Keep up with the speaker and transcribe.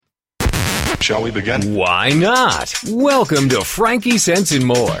Shall we begin? Why not? Welcome to Frankie Sense and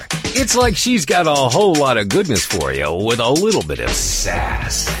More. It's like she's got a whole lot of goodness for you with a little bit of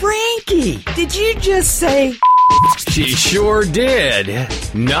sass. Frankie, did you just say... She sure did.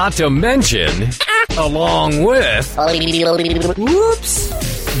 Not to mention, along with...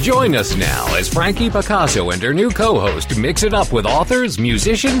 Whoops. Join us now as Frankie Picasso and her new co-host mix it up with authors,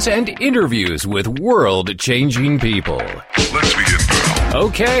 musicians, and interviews with world-changing people. Let's begin, pal.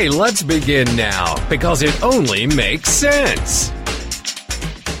 Okay, let's begin now, because it only makes sense.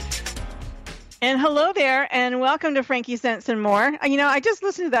 And hello there, and welcome to Frankie Sense and More. I just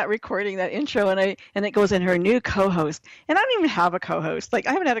listened to that recording, that intro, and it goes in her new co-host. And I don't even have a co-host. I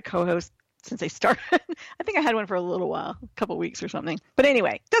haven't had a co-host since I started. I think I had one for a little while, a couple weeks or something. But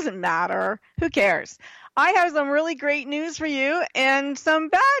anyway, doesn't matter. Who cares? I have some really great news for you and some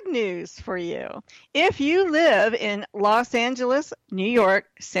bad news for you. If you live in Los Angeles, New York,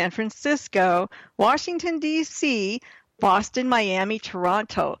 San Francisco, Washington, D.C., Boston, Miami,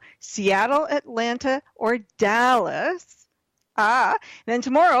 Toronto, Seattle, Atlanta, or Dallas. Then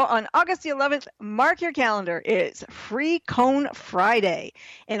tomorrow on August the 11th, mark your calendar. It's Free Cone Friday.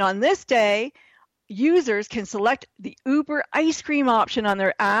 And on this day, users can select the Uber ice cream option on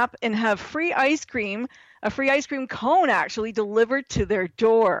their app and have a free ice cream cone actually delivered to their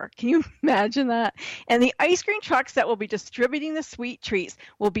door. Can you imagine that? And the ice cream trucks that will be distributing the sweet treats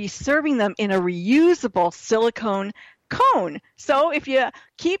will be serving them in a reusable silicone cone. So if you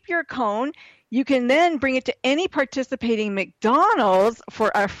keep your cone, you can then bring it to any participating McDonald's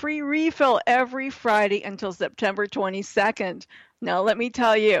for a free refill every Friday until September 22nd. Now, let me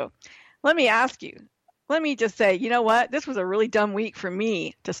tell you, let me ask you, let me just say, you know what? This was a really dumb week for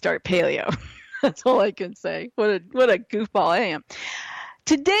me to start paleo. That's all I can say. What a goofball I am.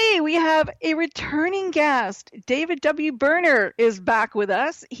 Today we have a returning guest. David W.Berner is back with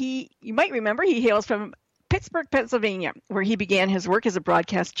us. You might remember, he hails from Pittsburgh, Pennsylvania, where he began his work as a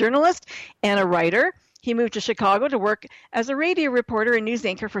broadcast journalist and a writer. He moved to Chicago to work as a radio reporter and news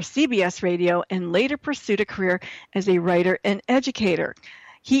anchor for CBS Radio and later pursued a career as a writer and educator.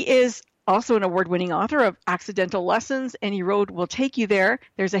 He is also an award-winning author of Accidental Lessons, Any Road Will Take You There,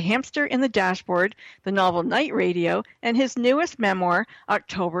 There's a Hamster in the Dashboard, the novel Night Radio, and his newest memoir,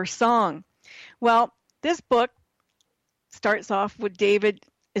 October Song. Well, this book starts off with David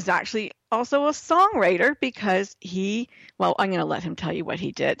is actually also a songwriter because I'm going to let him tell you what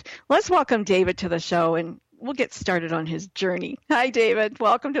he did. Let's welcome David to the show, and we'll get started on his journey. Hi, David.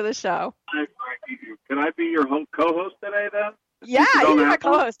 Welcome to the show. Hi, Frankie. Can I be your co-host today, then? Yeah, you be my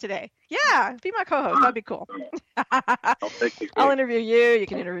co-host today. Yeah, be my co-host. That'd be cool. I'll interview you. You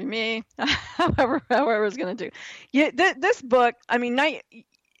can interview me. however it's going to do. Yeah, this book,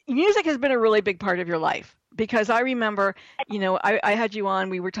 music has been a really big part of your life. Because I remember, I had you on,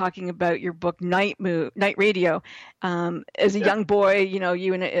 we were talking about your book, Night Radio. As a young boy, you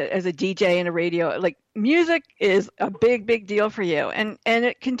as a DJ and a radio, music is a big, big deal for you. And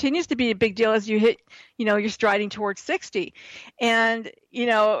it continues to be a big deal as you hit, you're striding towards 60. And,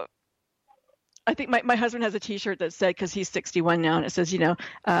 I think my husband has a T-shirt that said, because he's 61 now, and it says,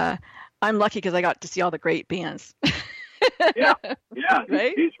 I'm lucky because I got to see all the great bands. Yeah,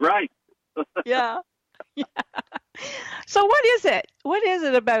 right? He's right. Yeah. Yeah. So what is it? What is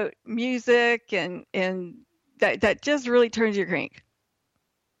it about music and that just really turns your crank?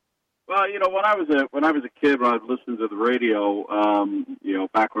 Well, when I was a kid, when I listened to the radio,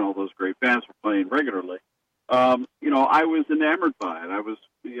 back when all those great bands were playing regularly, I was enamored by it. I was,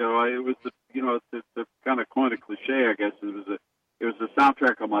 it was the kind of coin a cliche, I guess. It was the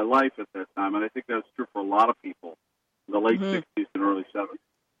soundtrack of my life at that time, and I think that's true for a lot of people in the late '60s and early '70s.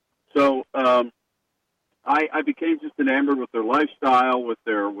 So. I became just enamored with their lifestyle, with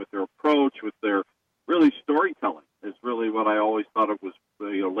their approach, with their really storytelling is really what I always thought it was.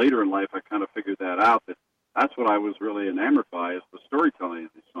 Later in life, I kind of figured that out. That's what I was really enamored by is the storytelling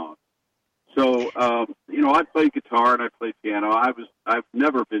of these songs. So, I played guitar and I played piano. I've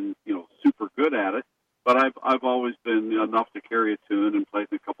never been, super good at it, but I've always been enough to carry a tune and played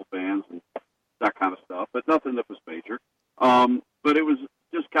in a couple bands and that kind of stuff, but nothing that was major. But it was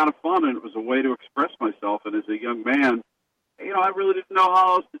just kind of fun, and it was a way to express myself. And as a young man, I really didn't know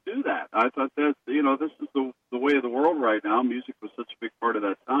how else to do that. I thought that, this is the way of the world right now. Music was such a big part of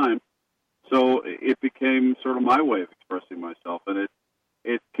that time. So it became sort of my way of expressing myself, and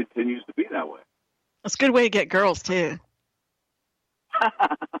it continues to be that way. It's a good way to get girls, too.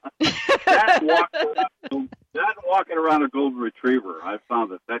 That walking around a golden retriever, I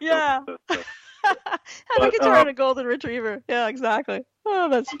found that. Yeah. Have a guitar and a golden retriever. Yeah, exactly. Oh,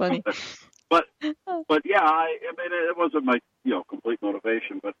 that's funny. But yeah, it wasn't my complete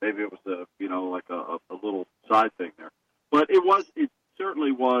motivation, but maybe it was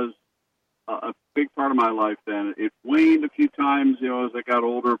life then. It waned a few times, as I got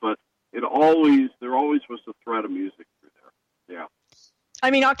older, but there always was a thread of music through there. Yeah. I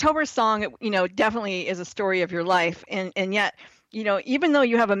mean, October Song, definitely is a story of your life, and yet, even though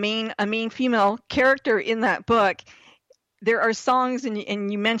you have a main female character in that book, there are songs,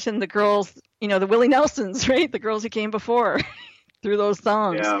 and you mentioned the girls, the Willie Nelsons, right? The girls who came before through those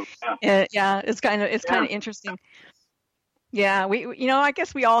songs. Yeah. It's kind of interesting. Yeah, I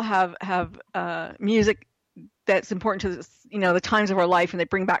guess we all have music that's important to the times of our life, and they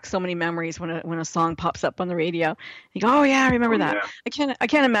bring back so many memories when a song pops up on the radio. You go, oh yeah, I remember that. Yeah. I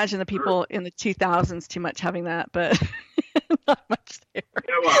can't imagine the people in the 2000s too much having that, but not much there.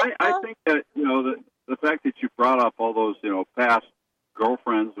 Yeah, well, I think that the fact that you brought up all those past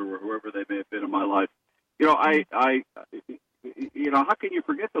girlfriends or whoever they may have been in my life, I how can you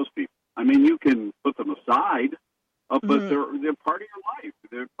forget those people? I mean, you can put them aside, but they're part of your life.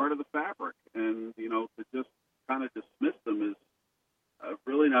 They're part of the fabric, and to just kind of dismiss them is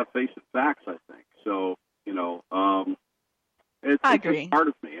really not facing facts, I think. So, it's just part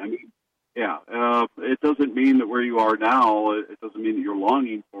of me. I mean, it doesn't mean that where you are now, it doesn't mean that you're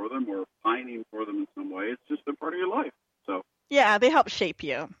longing for them or pining for them in some way. It's just a part of your life. So yeah, they help shape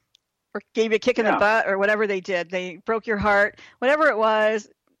you, or gave you a kick in the butt, or whatever they did. They broke your heart, whatever it was.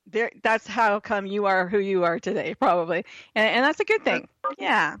 That's how come you are who you are today, probably, and that's a good thing.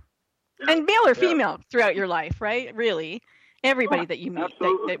 Yeah. And male or female throughout your life, right? Really, everybody that you meet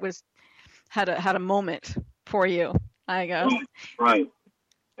that had a moment for you, I guess. Right.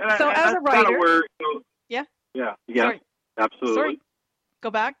 And so as a writer, yeah, sorry. Absolutely. Sorry, go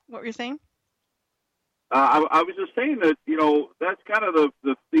back. What were you saying? I was just saying that that's kind of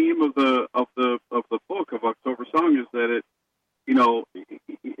the theme of the book of October Song, is that it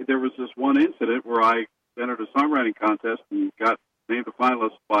there was this one incident where I entered a songwriting contest and got named a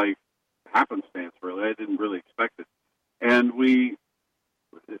finalist by happenstance, really. I didn't really expect it. And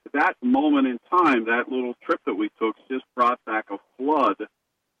that moment in time, that little trip that we took, just brought back a flood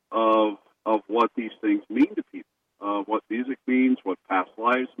of what these things mean to people, what music means, what past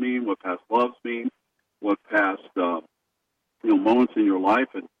lives mean, what past loves mean, what past moments in your life,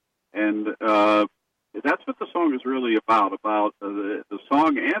 and that's what the song is really about. The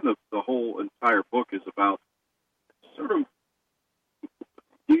song and the whole entire book is about sort of,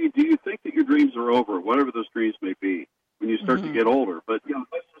 do you think that your dreams are over, whatever those dreams may be, when you start to get older? But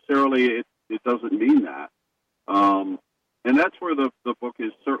necessarily it doesn't mean that. And that's where the book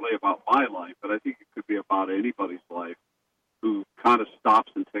is certainly about my life, but I think it could be about anybody's life who kind of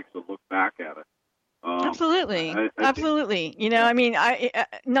stops and takes a look back at it. Absolutely. Absolutely. I mean,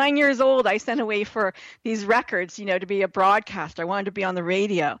 9 years old, I sent away for these records, to be a broadcaster. I wanted to be on the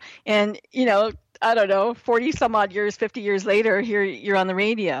radio. And, I don't know, 40 some odd years, 50 years later, here you're on the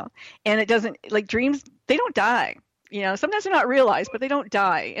radio. And it doesn't, like, dreams, they don't die. Sometimes they're not realized, but they don't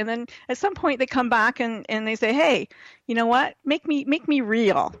die. And then at some point they come back and they say, hey, you know what? Make me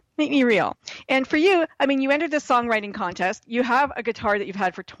real. Make me real. And for you, I mean, you entered this songwriting contest. You have a guitar that you've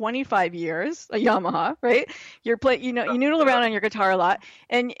had for 25 years, a Yamaha, right? You noodle around on your guitar a lot.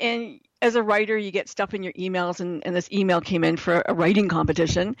 And as a writer, you get stuff in your emails, and this email came in for a writing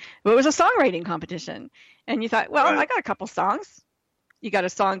competition. But it was a songwriting competition. And you thought, well, I got a couple songs. You got a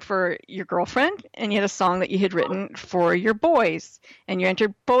song for your girlfriend, and you had a song that you had written for your boys, and you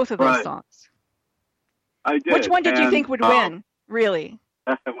entered both of those songs. I did. Which one did you think would win, really?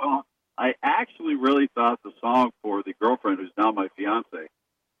 Well, I actually really thought the song for the girlfriend, who's now my fiance.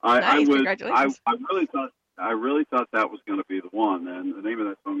 Congratulations. I really thought that was going to be the one, and the name of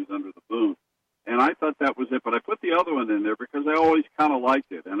that song is Under the Moon. And I thought that was it, but I put the other one in there because I always kind of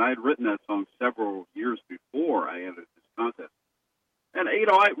liked it, and I had written that song several years before I entered this contest. And,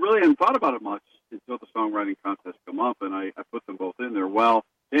 I really hadn't thought about it much until the songwriting contest come up, and I put them both in there. Well,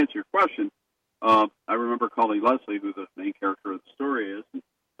 to answer your question, I remember calling Leslie, who the main character of the story is, and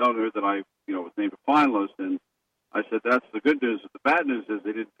telling her that I, was named a finalist, and I said, that's the good news. The bad news is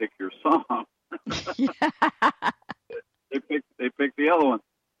they didn't pick your song. They picked the other one.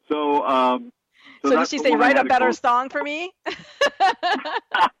 So did she say, write a better song for me?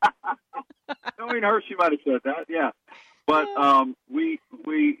 Knowing her, she might have said that, yeah. But I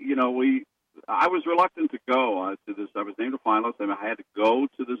was reluctant to go to this. I was named a finalist, and I had to go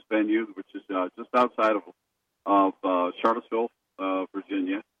to this venue, which is just outside of Charlottesville,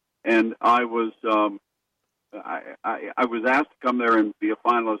 Virginia. And I was I was asked to come there and be a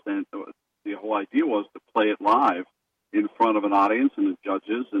finalist, and the whole idea was to play it live in front of an audience and the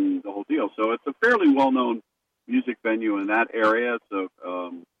judges and the whole deal. So it's a fairly well-known music venue in that area. It's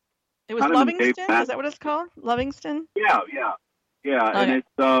it was Livingston? Is that what it's called? Livingston? Yeah. Okay.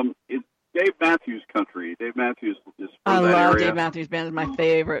 And Dave Matthews Country. Dave Matthews is I from that love area. Dave Matthews Band. Is my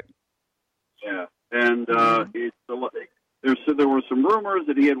favorite. Yeah, and there were some rumors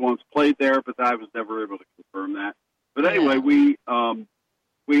that he had once played there, but I was never able to confirm that. But anyway,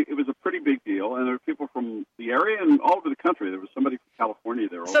 it was a pretty big deal, and there were people from the area and all over the country. There was somebody from California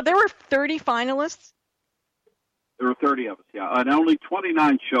there. So there were 30 finalists? There were 30 of us, yeah, and only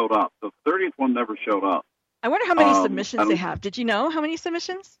 29 showed up. The 30th one never showed up. I wonder how many submissions they have. Did you know how many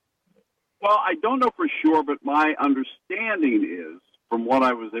submissions? Well, I don't know for sure, but my understanding is, from what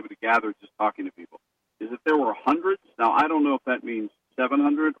I was able to gather just talking to people, is that there were hundreds. Now, I don't know if that means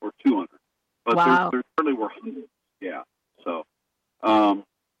 700 or 200, but there certainly were hundreds, yeah. So, I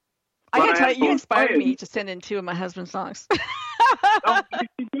got to tell you, you inspired me to send in 2 of my husband's songs. No, you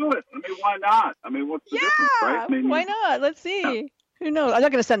can do it. I mean, why not? I mean, what's the difference, right? I mean, why not? Let's see. Yeah. Who knows? I'm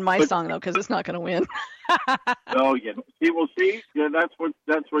not going to send my song, though, because it's not going to win. Oh, yeah. Yeah, that's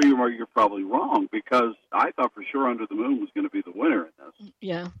where you're probably wrong, because I thought for sure Under the Moon was going to be the winner in this.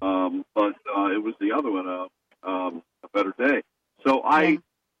 Yeah. But it was the other one, A Better Day. So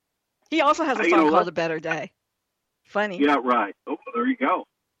He also has a song called A Better Day. Funny. Yeah, right. Oh, there you go.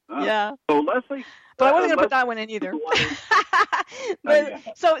 Yeah. So Leslie. But I wasn't going to put that one in either.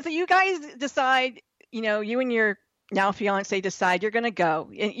 So you guys decide, you and your now fiance decide you're going to go.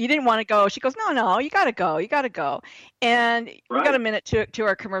 You didn't want to go. She goes, no, you got to go. You got to go. And we got a minute to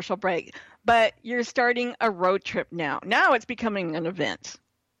our commercial break. But you're starting a road trip now. Now it's becoming an event.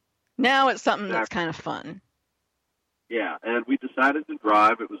 Now it's something that's kind of fun. Yeah, and we decided to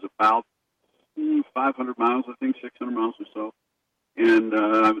drive. It was about 500 miles, I think, 600 miles or so. And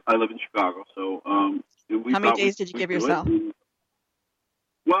I live in Chicago, so how many days did you give yourself?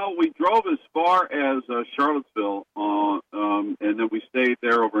 Well, we drove as far as Charlottesville, and then we stayed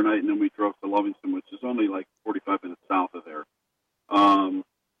there overnight, and then we drove to Livingston, which is only like 45 minutes south of there.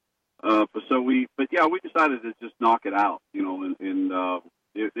 We decided to just knock it out, and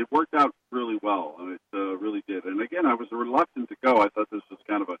it worked out really well. It really did. And again, I was reluctant to go. I thought this was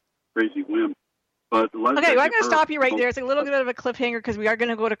kind of a crazy whim. But I'm going to stop you right there. It's a little bit of a cliffhanger because we are going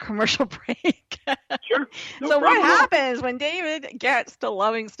to go to commercial break. Sure. What happens when David gets to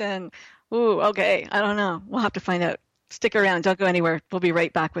Livingston? Ooh, okay. I don't know. We'll have to find out. Stick around. Don't go anywhere. We'll be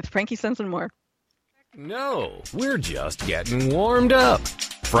right back with Frankie Sense and More. No, we're just getting warmed up.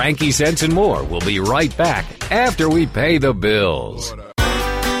 Frankie Sense and More will be right back after we pay the bills.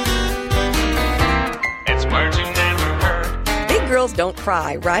 It's words you never heard. Big girls don't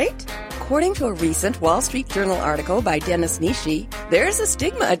cry, right? According to a recent Wall Street Journal article by Dennis Nishi, there's a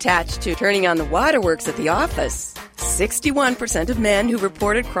stigma attached to turning on the waterworks at the office. 61% of men who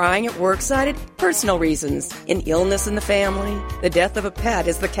reported crying at work cited personal reasons. An illness in the family, the death of a pet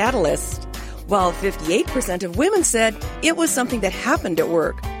is the catalyst. While 58% of women said it was something that happened at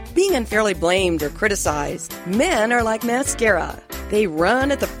work, being unfairly blamed or criticized. Men are like mascara. They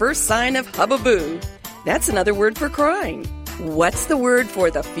run at the first sign of hubbub. That's another word for crying. What's the word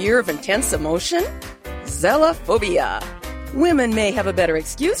for the fear of intense emotion? Zelophobia. Women may have a better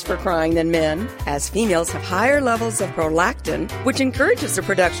excuse for crying than men, as females have higher levels of prolactin, which encourages the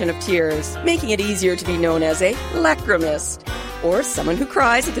production of tears, making it easier to be known as a lachrymist, or someone who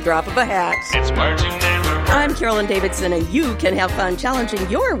cries at the drop of a hat. It's words you never heard. I'm Carolyn Davidson, and you can have fun challenging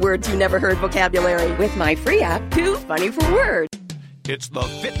your words you never heard vocabulary with my free app, Too Funny for Words. It's the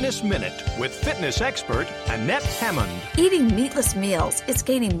Fitness Minute with fitness expert Annette Hammond. Eating meatless meals is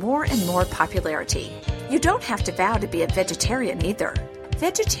gaining more and more popularity. You don't have to vow to be a vegetarian either.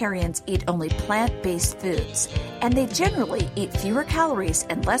 Vegetarians eat only plant-based foods, and they generally eat fewer calories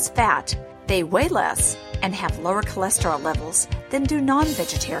and less fat. They weigh less and have lower cholesterol levels than do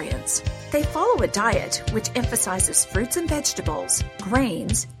non-vegetarians. They follow a diet which emphasizes fruits and vegetables,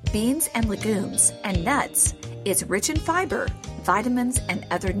 grains, beans and legumes, and nuts. It's rich in fiber, vitamins, and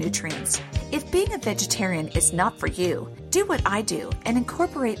other nutrients. If being a vegetarian is not for you, do what I do and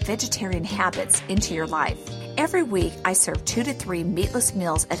incorporate vegetarian habits into your life. Every week, I serve 2 to 3 meatless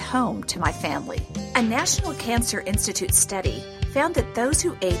meals at home to my family. A National Cancer Institute study found that those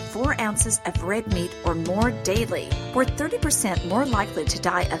who ate 4 ounces of red meat or more daily were 30% more likely to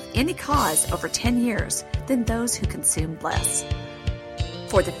die of any cause over 10 years than those who consumed less.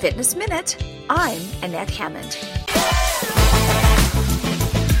 For the Fitness Minute, I'm Annette Hammond.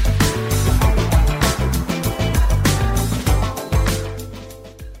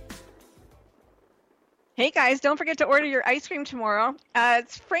 Hey guys, don't forget to order your ice cream tomorrow.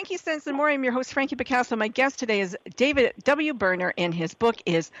 It's Frankie Sense and More. I'm your host, Frankie Picasso. My guest today is David W.Berner, and his book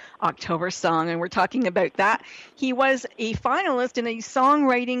is October Song, and we're talking about that. He was a finalist in a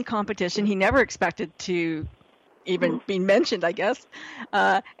songwriting competition. He never expected to even being mentioned, I guess.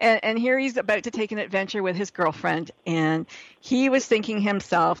 And here he's about to take an adventure with his girlfriend, and he was thinking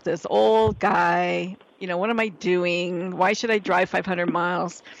himself, this old guy, what am I doing? Why should I drive 500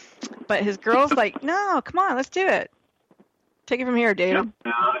 miles? But his girl's like, no, come on, let's do it. Take it from here, David.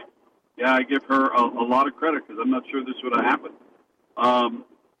 Yeah, I give her a lot of credit because I'm not sure this would have happened.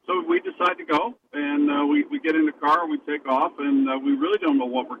 So we decide to go, and we get in the car, we take off, and we really don't know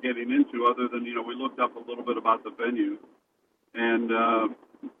what we're getting into other than, we looked up a little bit about the venue. And I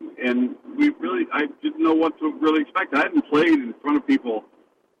didn't know what to really expect. I hadn't played in front of people,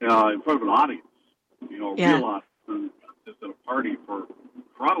 in front of an audience, a real audience, just at a party for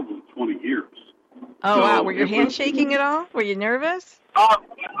probably 20 years. Oh, so wow. Were your hands shaking at all? Were you nervous? I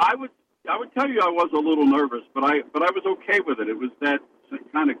would tell you I was a little nervous, but I was okay with it. It was that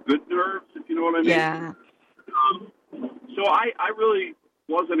kind of good nerves, if you know what I mean. Yeah. So I really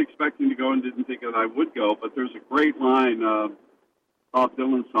wasn't expecting to go and didn't think that I would go, but there's a great line, Bob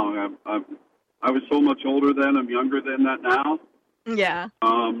Dylan song. I was so much older then, I'm younger than that now. Yeah.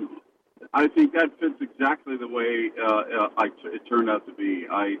 I think that fits exactly the way it turned out to be.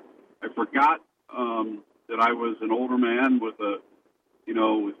 I forgot that I was an older man with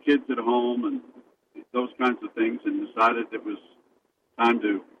with kids at home and those kinds of things, and decided it was time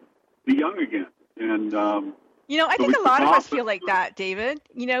to be young again. And I think a lot of us feel like that, David.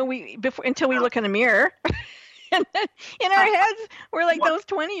 Until we look in the mirror, and then in our heads we're like those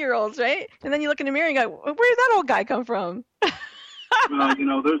 20-year-olds, right? And then you look in the mirror and you go, "Where did that old guy come from?"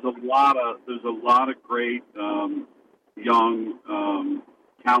 Well, there's a lot of great young,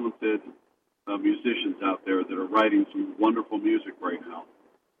 talented musicians out there that are writing some wonderful music right now.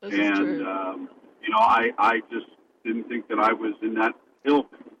 This is true. I just didn't think that I was in that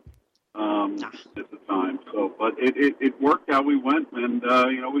ilk at the time. So, but it worked out. We went, and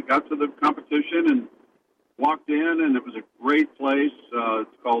we got to the competition and walked in, and it was a great place.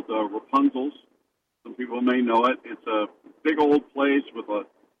 It's called Rapunzel's. Some people may know it. It's a big old place with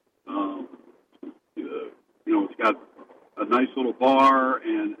it's got a nice little bar,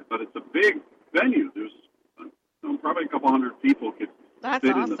 but it's a big venue. There's probably a couple hundred people could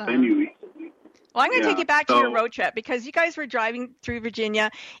fit in the venue easily. Well, I'm going to take you back to your road trip, because you guys were driving through Virginia,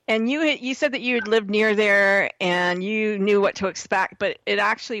 and you said that you had lived near there and you knew what to expect, but it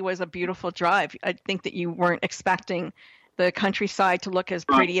actually was a beautiful drive. I think that you weren't expecting the countryside to look as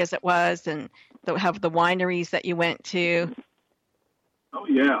pretty as it was, and have the wineries that you went to. Oh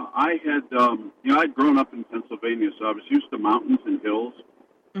yeah, I had I'd grown up in Pennsylvania, so I was used to mountains and hills.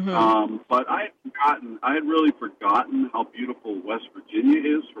 Mm-hmm. But I had really forgotten how beautiful West Virginia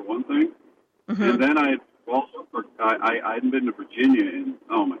is, for one thing. Mm-hmm. And then I hadn't been to Virginia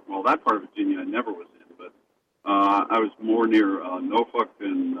that part of Virginia I never was in, but I was more near Norfolk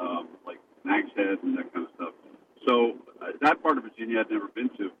and like Nag's Head and that kind of stuff. So that part of Virginia I'd never been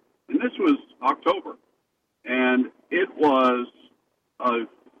to. And this was October, and it was a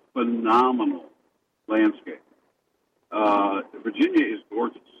phenomenal landscape. Virginia is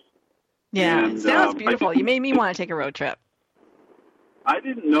gorgeous. Yeah, it sounds beautiful. You made me want to take a road trip. I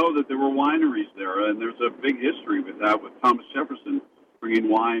didn't know that there were wineries there, and there's a big history with that, with Thomas Jefferson bringing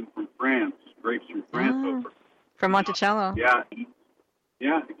wine from France, grapes from France over. From Monticello. Yeah,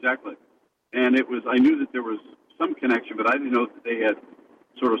 exactly. And I knew that there was some connection, but I didn't know that they had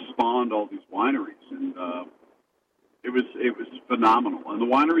sort of spawned all these wineries, and it was phenomenal. And the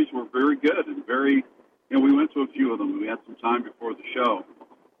wineries were very good and very, we went to a few of them. We had some time before the show,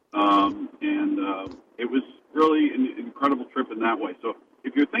 and it was really an incredible trip in that way. So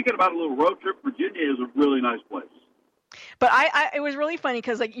if you're thinking about a little road trip, Virginia is a really nice place. But it was really funny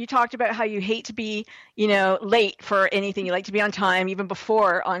because you talked about how you hate to be, late for anything. You like to be on time, even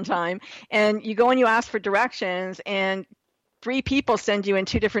before on time. And you go and you ask for directions, and 3 people send you in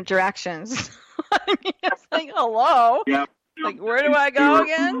 2 different directions. I mean, it's like, hello? Yeah. Like, where do I go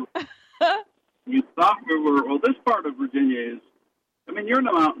again? You thought this part of Virginia is, you're in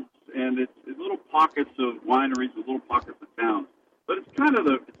the mountains, and it's little pockets of wineries, little pockets of towns. But it's kind of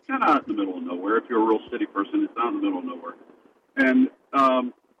out in the middle of nowhere. If you're a real city person, it's out in the middle of nowhere. And,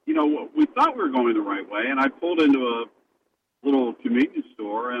 we thought we were going the right way, and I pulled into a little convenience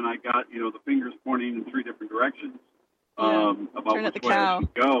store, and I got, the fingers pointing in 3 different directions about which way I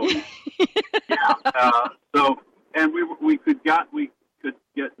should go. And we could get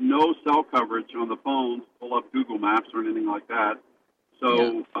no cell coverage on the phone to pull up Google Maps or anything like that.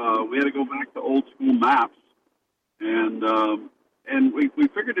 So we had to go back to old school maps, and we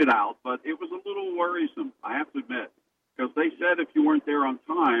figured it out, but it was a little worrisome, I have to admit, because they said if you weren't there on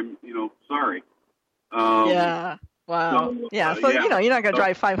time, sorry. Yeah. Wow. So you're not going to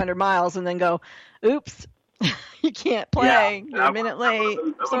drive 500 miles and then go, oops, You can't play. You're a minute late.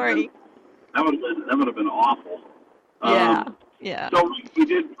 Sorry. That would have been awful. Yeah. So we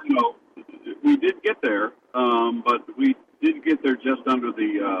did, get there, but we did get there just under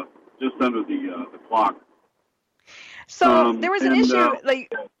the clock. So there was an issue.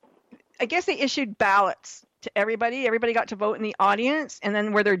 I guess they issued ballots to everybody. Everybody got to vote in the audience, and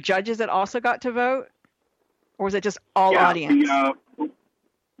then were there judges that also got to vote, or was it just all audience?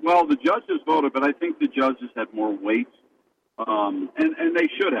 Well, the judges voted, but I think the judges had more weight, and they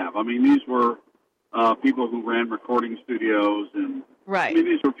should have. I mean, these were people who ran recording studios, and right. I mean,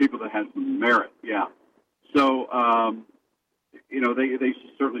 these were people that had some merit. Yeah. So they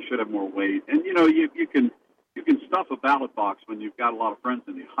certainly should have more weight, and you can stuff a ballot box when you've got a lot of friends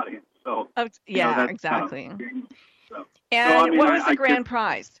in the audience. So exactly. Kind of, so. And what was the grand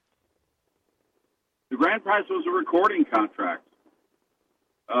prize? The grand prize was a recording contract.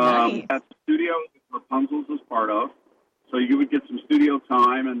 Nice. At the studio that Rapunzel's was part of. So you would get some studio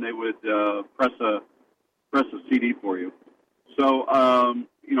time, and they would press a CD for you. So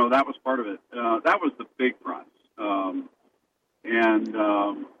that was part of it. That was the big prize. And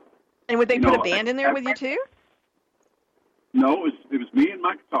would they put a band in there with you too? No, it was me and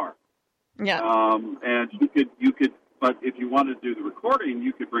my guitar. Yeah. And you could, but if you wanted to do the recording,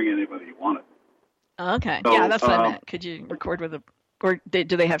 you could bring anybody you wanted. Okay. So, yeah, that's what I meant. Could you record with or do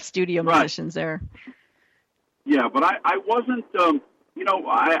they have studio musicians there? Yeah, but I wasn't,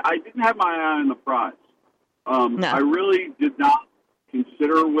 I didn't have my eye on the prize. No. I really did not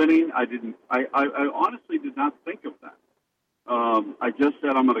consider winning. I honestly did not think of that. I just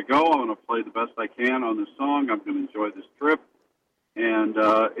said, I'm going to go. I'm going to play the best I can on this song. I'm going to enjoy this trip and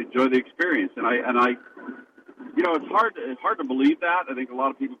enjoy the experience. And I it's hard to believe that. I think a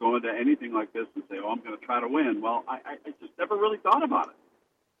lot of people go into anything like this and say, "Oh, I'm going to try to win." Well, I just never really thought about it.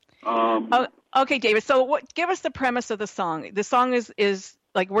 Okay, David. So give us the premise of the song. The song is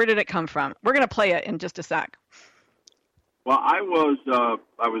like, where did it come from? We're going to play it in just a sec. Well, I was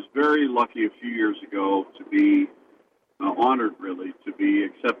very lucky a few years ago to be honored, really, to be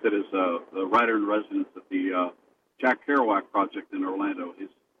accepted as a writer in residence at the Jack Kerouac Project in Orlando, his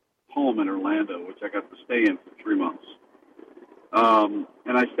home in Orlando, which I got to stay in for 3 months.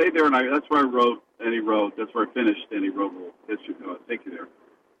 And I stayed there, and that's where I wrote Any Road. That's where I finished Any Road Will Take You There.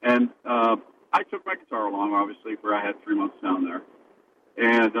 And I took my guitar along, obviously, where I had 3 months down there,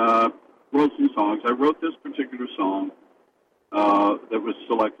 and wrote some songs. I wrote this particular song that was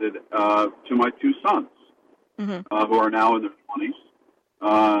selected to my two sons, who are now in their 20s.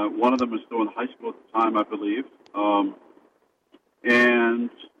 One of them was still in high school at the time, I believe. And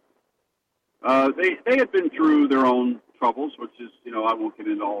they had been through their own troubles, which is, I won't get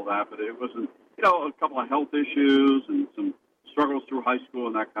into all that, but it wasn't, a couple of health issues and some struggles through high school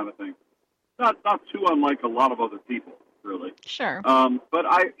and that kind of thing. Not too unlike a lot of other people, really. Sure. But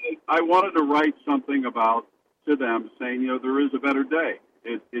I wanted to write something to them saying, there is a better day.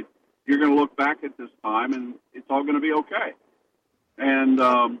 You're going to look back at this time and it's all going to be okay. And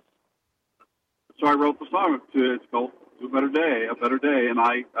so I wrote the song. It's called A Better Day. And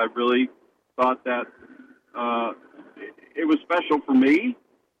I really thought that it was special for me.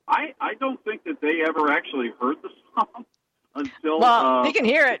 I don't think that they ever actually heard the song until... Well, they can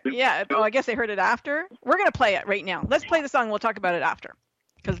hear it. Yeah. Oh, I guess they heard it after. We're going to play it right now. Let's play the song. We'll talk about it after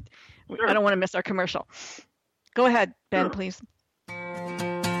because Sure. I don't want to miss our commercial. Go ahead, Ben, Sure. please.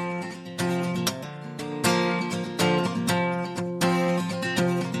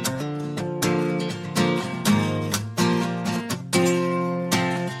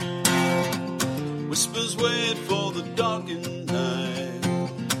 Whispers wait for the darkened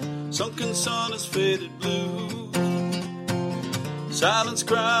night. Sunken sun has faded blue. Silence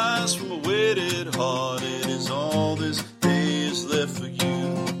cries from a weighted heart. It is all this day is left for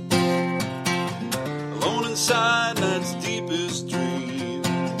you. Alone inside night's deepest dream.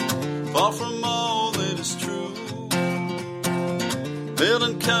 Far from all that is true.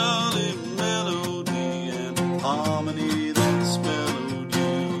 Melancholy melody and harmony that's mellowed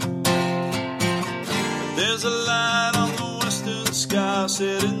you. There's a light on the western sky.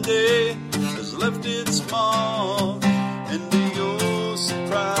 Setting day has left its mark. And to your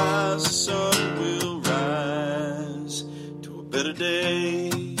surprise, the sun will rise to a better day.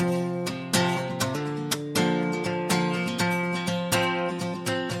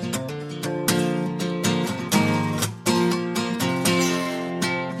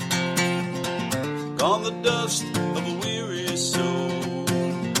 Gone the dust of a weary soul.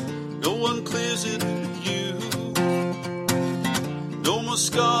 No one clears it but you. No more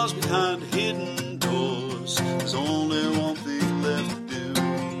scars behind hidden doors. There's only one thing left to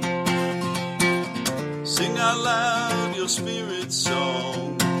do. Sing out loud your spirit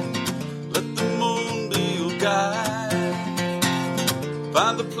song. Let the moon be your guide.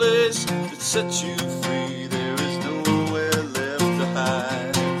 Find the place that sets you free. There is nowhere left to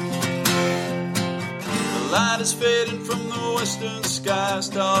hide. The light is fading from the western sky.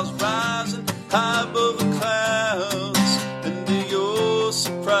 Stars rising high above the clouds. And to your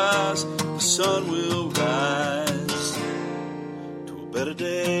surprise, the sun will rise to a better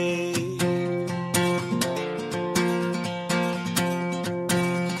day.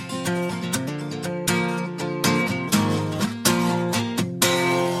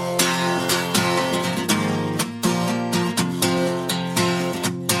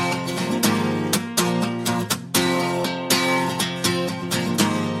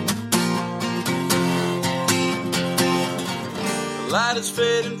 Light is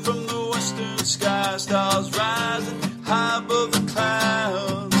fading from the western sky. Stars rising high above the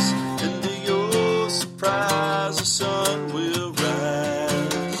clouds. And to your surprise, the sun will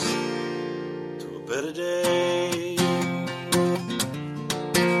rise to a better day.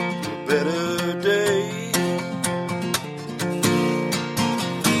 To a better day.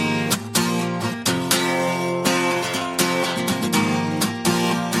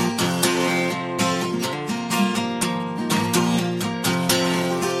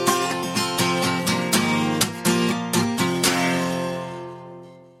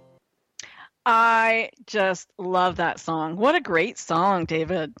 I just love that song. What a great song,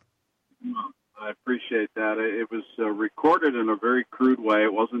 David. I appreciate that. It was recorded in a very crude way.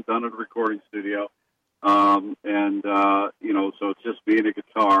 It wasn't done in a recording studio. So it's just being a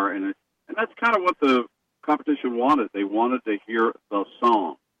guitar. And that's kind of what the competition wanted. They wanted to hear the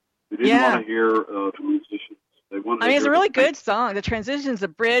song. They didn't want to hear the musicians. They wanted it's a really good song. The transitions, the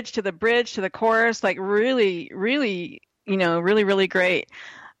bridge to the chorus, like really, really, really great.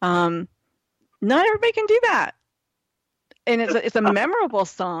 Not everybody can do that. And it's a memorable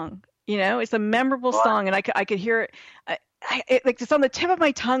song, it's a memorable song. And I could hear it. It's on the tip of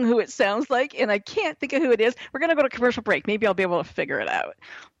my tongue who it sounds like, and I can't think of who it is. We're going to go to commercial break. Maybe I'll be able to figure it out.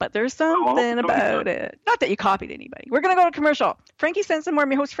 But there's something about it. Not that you copied anybody. We're going to go to commercial. Frankie Sense and More.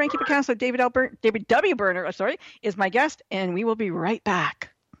 My host, Frankie Picasso. David W.Berner, is my guest, and we will be right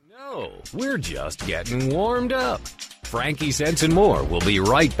back. No, we're just getting warmed up. Frankie Sense and More will be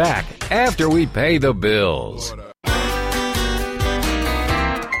right back after we pay the bills.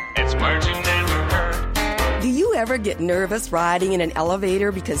 It's words you never heard. Do you ever get nervous riding in an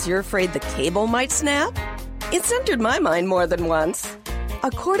elevator because you're afraid the cable might snap? It's entered my mind more than once.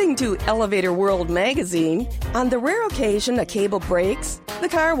 According to Elevator World magazine, on the rare occasion a cable breaks, the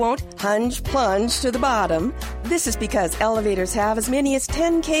car won't plunge to the bottom. This is because elevators have as many as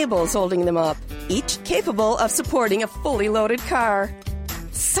 10 cables holding them up, each capable of supporting a fully loaded car.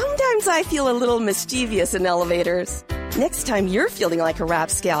 Sometimes I feel a little mischievous in elevators. Next time you're feeling like a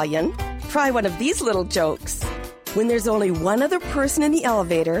rapscallion, try one of these little jokes. When there's only one other person in the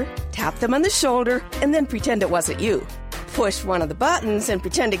elevator, tap them on the shoulder and then pretend it wasn't you. Push one of the buttons and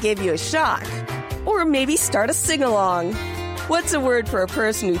pretend it gave you a shock. Or maybe start a sing-along. What's a word for a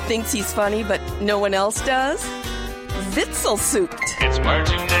person who thinks he's funny but no one else does? Witzelsucht. It's words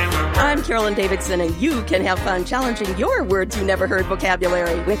you never heard. I'm Carolyn Davidson, and you can have fun challenging your words you never heard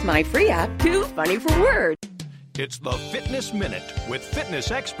vocabulary with my free app, Too Funny for Words. It's the Fitness Minute with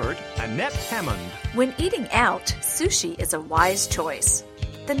fitness expert Annette Hammond. When eating out, sushi is a wise choice.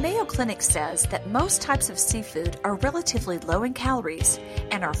 The Mayo Clinic says that most types of seafood are relatively low in calories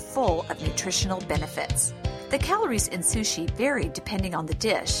and are full of nutritional benefits. The calories in sushi vary depending on the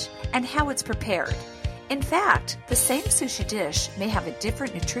dish and how it's prepared. In fact, the same sushi dish may have a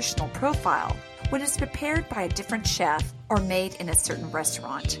different nutritional profile when it's prepared by a different chef or made in a certain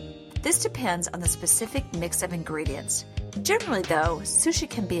restaurant. This depends on the specific mix of ingredients. Generally, though, sushi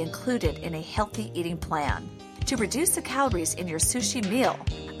can be included in a healthy eating plan. To reduce the calories in your sushi meal,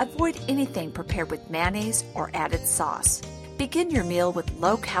 avoid anything prepared with mayonnaise or added sauce. Begin your meal with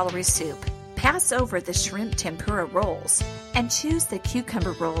low-calorie soup. Pass over the shrimp tempura rolls and choose the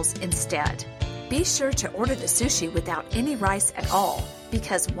cucumber rolls instead. Be sure to order the sushi without any rice at all,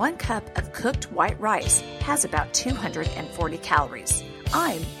 because 1 cup of cooked white rice has about 240 calories.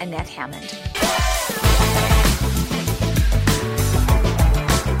 I'm Annette Hammond.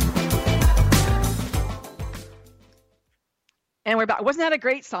 And we're back. Wasn't that a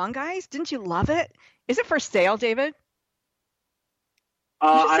great song, guys? Didn't you love it? Is it for sale, David?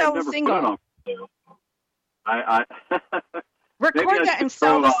 I've sell never the single. put it on sale. I Record that and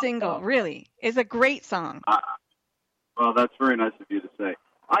sell the single. Really, it's a great song. Well, that's very nice of you to say.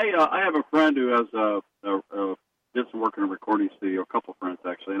 I have a friend who has did some work in a recording studio. A couple friends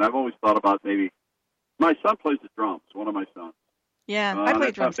actually, and I've always thought about maybe my son plays the drums. One of my sons. Yeah, I play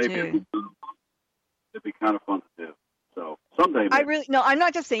I drums thought maybe too. It'd be kind of fun to do. So someday. No, I'm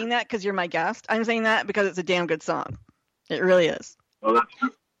not just saying that because you're my guest. I'm saying that because it's a damn good song. It really is. Well,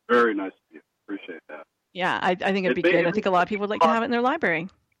 that's very nice of you. Appreciate that. Yeah, I think it'd be good. I think a lot of people would like to have it in their library.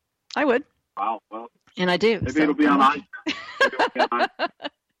 I would. Wow. Well, and I do. Maybe it'll be on iTunes.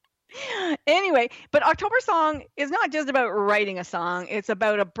 Anyway, but October Song is not just about writing a song. It's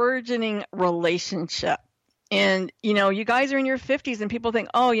about a burgeoning relationship. And, you guys are in your 50s and people think,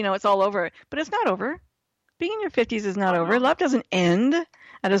 oh, it's all over. But it's not over. Being in your 50s is not over. Love doesn't end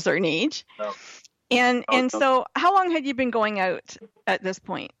at a certain age. No. And so how long had you been going out at this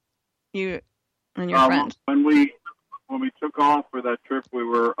point? You and your friend? When we took off for that trip, we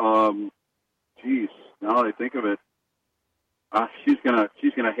were, now that I think of it, she's gonna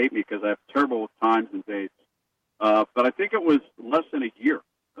hate me because I have terrible times and dates. But I think it was less than a year.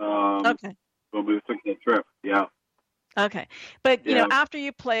 Okay. When we took that trip, yeah. Okay, but after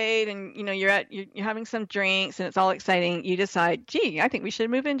you played and you're having some drinks and it's all exciting, you decide, gee, I think we should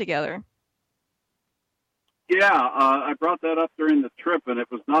move in together. Yeah, I brought that up during the trip, and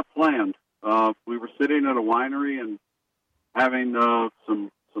it was not planned. We were sitting at a winery and having some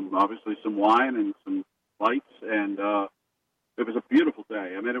wine and some lights, and it was a beautiful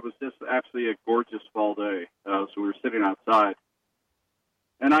day. I mean, it was just actually a gorgeous fall day. So we were sitting outside,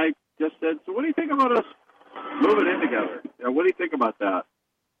 and I just said, "So what do you think about us moving in together? What do you think about that?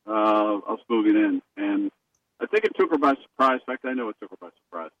 Us moving in?" And I think it took her by surprise. In fact, I know it took her by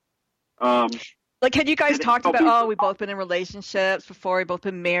surprise. Like, had you guys talked about, we've both been in relationships before, we've both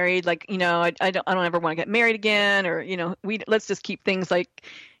been married, like, I don't ever want to get married again, or, let's just keep things like,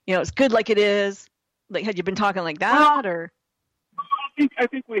 it's good like it is. Like, had you been talking like that, or? I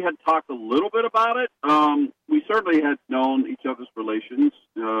think we had talked a little bit about it. We certainly had known each other's relations.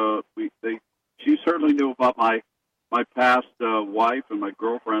 She certainly knew about my past wife and my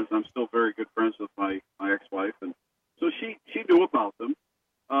girlfriends. I'm still very good friends with my ex-wife, and so she knew about them.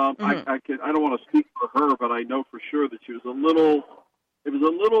 I don't want to speak for her, but I know for sure that it was a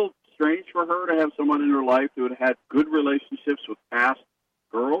little strange for her to have someone in her life who had good relationships with past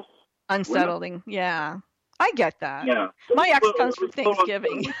girls. Unsettling, yeah. I get that. Yeah. My ex comes from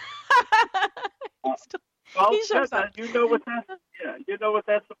Thanksgiving. You know what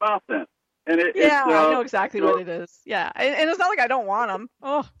that's about then. And I know exactly what it is. Yeah, and it's not like I don't want them.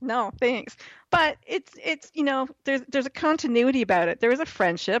 Oh no, thanks. But it's there's a continuity about it. There is a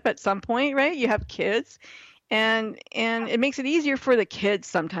friendship at some point, right? You have kids, and it makes it easier for the kids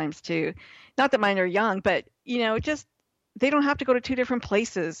sometimes too. Not that mine are young, but just they don't have to go to two different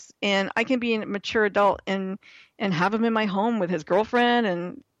places, and I can be a mature adult and have him in my home with his girlfriend,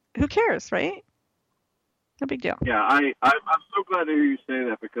 and who cares, right? No big deal. Yeah, I'm so glad to hear you say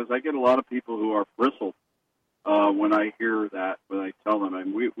that, because I get a lot of people who are bristled when I hear that, when I tell them.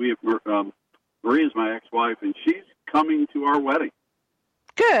 And Maria's my ex-wife, and she's coming to our wedding.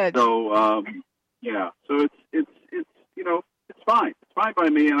 Good. So so it's fine. It's fine by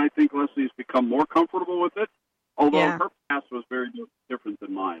me, and I think Leslie's become more comfortable with it. Although her past was very different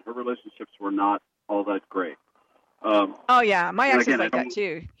than mine. Her relationships were not all that great. My ex is like that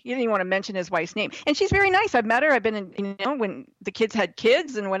too. He didn't even want to mention his wife's name, and she's very nice. I've met her. I've been in, when the kids had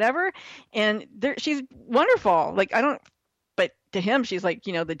kids and whatever, and she's wonderful. Like but to him, she's like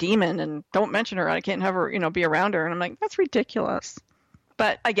the demon, and don't mention her. I can't have her be around her. And I'm like, that's ridiculous.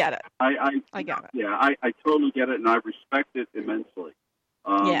 But I get it. I get it. Yeah, I totally get it, and I respect it immensely.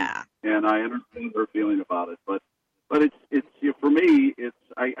 And I understand her feeling about it, but it's for me,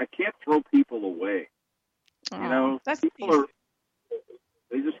 I can't throw people away. That's people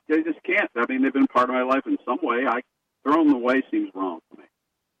they just can't. I mean, they've been part of my life in some way. Throwing them away seems wrong to me.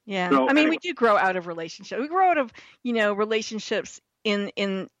 Yeah, so, I mean, we do grow out of relationships. We grow out of relationships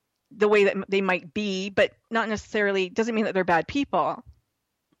in the way that they might be, but not necessarily doesn't mean that they're bad people.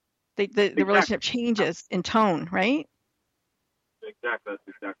 The relationship changes in tone, right? Exactly, that's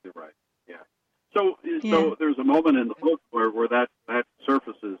exactly right. Yeah. So there's a moment in the book where that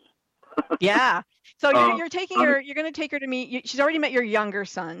surfaces. Yeah. So you're taking her. You're going to take her to meet. She's already met your younger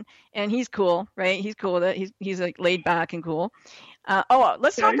son, and he's cool, right? He's cool. That he's like laid back and cool.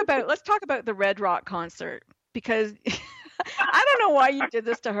 Let's talk about the Red Rock concert, because I don't know why you did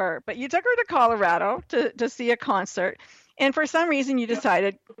this to her, but you took her to Colorado to see a concert, and for some reason you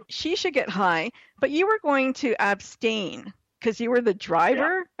decided she should get high, but you were going to abstain because you were the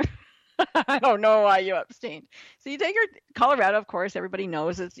driver. Yeah. I don't know why you abstained. So you take her to Colorado, of course, everybody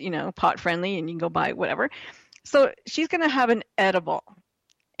knows it's, pot friendly and you can go buy whatever. So she's going to have an edible.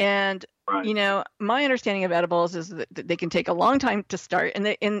 And, right. My understanding of edibles is that they can take a long time to start.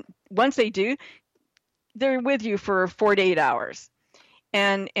 And once they do, they're with you for 4 to 8 hours.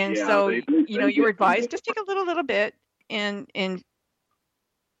 And so you were advised just take a little bit, and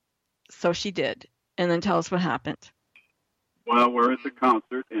so she did. And then tell us what happened. Well, we're at the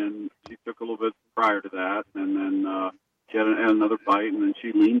concert, and she took a little bit prior to that, and then she had another bite, and then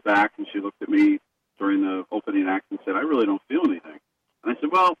she leaned back and she looked at me during the opening act and said, "I really don't feel anything." And I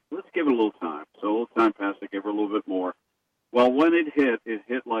said, "Well, let's give it a little time." So a little time passed. I gave her a little bit more. Well, when it hit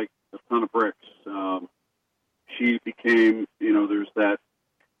like a ton of bricks. She became, there's that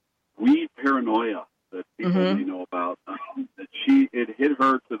weed paranoia that people may know about. That it hit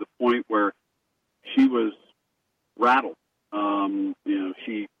her to the point where she was rattled.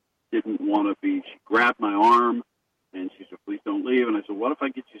 She didn't want to be. She grabbed my arm and she said, "Please don't leave." And I said, "What if I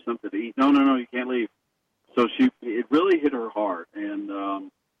get you something to eat?" No, you can't leave. So it really hit her hard, and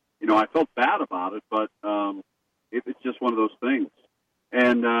I felt bad about it, but it's just one of those things.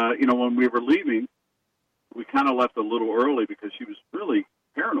 And when we were leaving, we kind of left a little early because she was really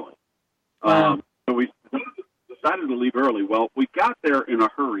paranoid. Wow. So we decided to leave early. Well, we got there in a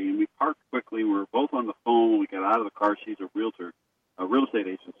hurry, and we parked quickly. We were both on the phone. We got out of the car. She's a realtor, a real estate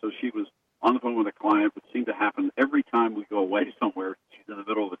agent, so she was on the phone with a client, which seemed to happen every time we go away somewhere. She's in the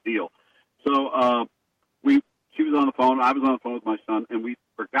middle of a deal. So she was on the phone. I was on the phone with my son, and we'd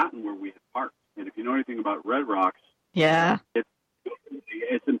forgotten where we had parked. And if you know anything about Red Rocks, yeah,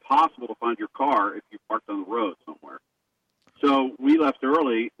 it's impossible to find your car if you parked on the road somewhere. So we left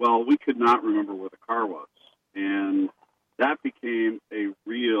early. Well, we could not remember where the car was. And that became a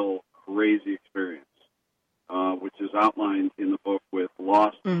real crazy experience, which is outlined in the book with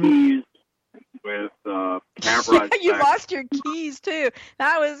lost keys, with cab rides. You lost your keys, too.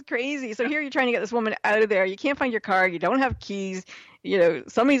 That was crazy. So here you're trying to get this woman out of there. You can't find your car. You don't have keys.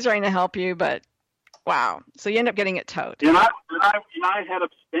 Somebody's trying to help you, but wow. So you end up getting it towed. And I had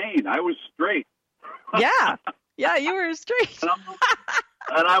abstained. I was straight. Yeah, you were straight.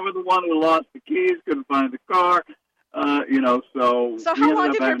 And I was the one who lost the keys, couldn't find the car, so... So how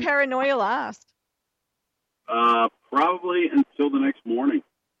long did your paranoia last? Probably until the next morning.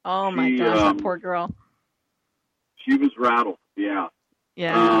 Oh, my gosh, that poor girl. She was rattled, yeah.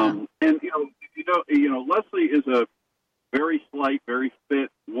 Yeah. And, Leslie is a very slight, very fit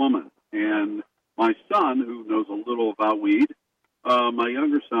woman. And my son, who knows a little about weed, my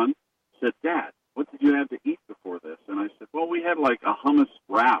younger son, said, "Dad, what did you have to eat before this?" And I said, "Well, we had like a hummus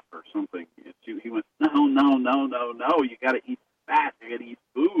wrap or something." And he went, No. You got to eat fat. You got to eat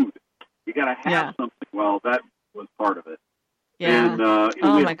food. You got to have something. Well, that was part of it. Yeah. And,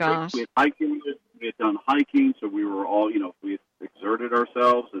 my gosh. We had done hiking, so we were all, we had exerted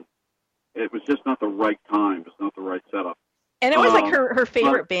ourselves, and it was just not the right time. It was not the right setup. And it was like her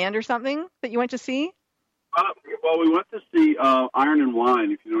favorite band or something that you went to see? Well, we went to see Iron and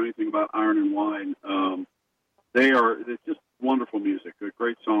Wine. If you know anything about Iron and Wine, it's just wonderful music. A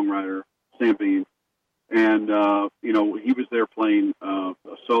great songwriter, Sam Bean, and he was there playing a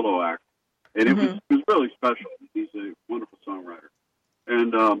solo act, and it was really special. He's a wonderful songwriter,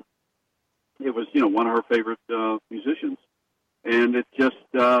 and it was one of her favorite musicians, and it just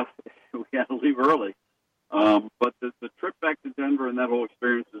we had to leave early. But the trip back to Denver and that whole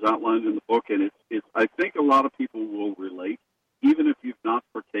experience is outlined in the book, and it's I think a lot of people will relate, even if you've not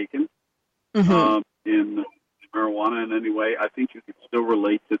partaken in marijuana in any way. I think you could still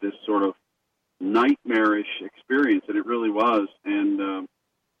relate to this sort of nightmarish experience, and it really was. And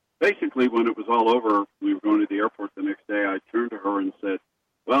basically, when it was all over, we were going to the airport the next day. I turned to her and said,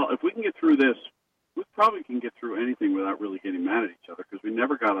 "Well, if we can get through this, we probably can get through anything without really getting mad at each other, because we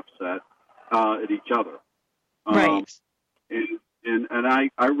never got upset at each other." Right. And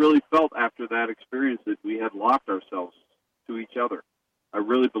I really felt after that experience that we had locked ourselves to each other. I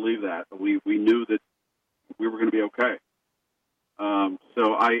really believe that. We knew that we were going to be okay.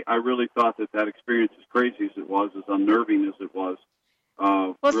 So I really thought that experience, as crazy as it was, as unnerving as it was.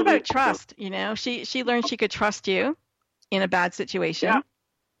 Well, it's really about trust, She learned she could trust you in a bad situation.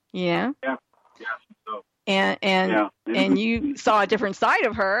 Yeah. Yeah. So, and you saw a different side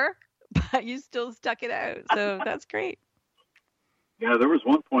of her, but you still stuck it out. So that's great. Yeah, there was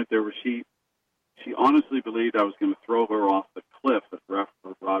one point there where she honestly believed I was going to throw her off the cliff at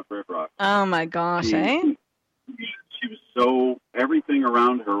Red Rock. Oh my gosh, She was so, everything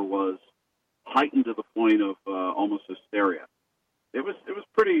around her was heightened to the point of almost hysteria. It was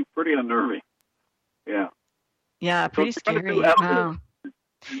pretty unnerving. Yeah. Yeah, pretty scary. Wow.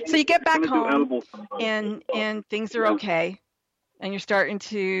 So you get back home and things are okay, and you're starting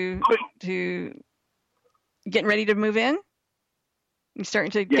to getting ready to move in. You're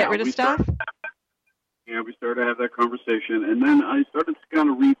starting to get rid of stuff. We started to have that conversation, and then I started to kind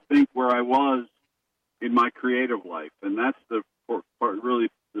of rethink where I was in my creative life, and that's the part, really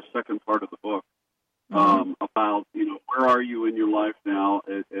the second part of the book, about, where are you in your life now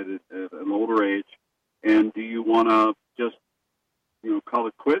at an older age, and do you want to just, call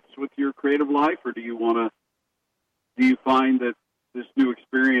it quits with your creative life, or do you find that this new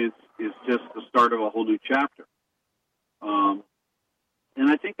experience is just the start of a whole new chapter? And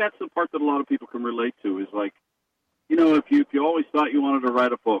I think that's the part that a lot of people can relate to, is like, if you always thought you wanted to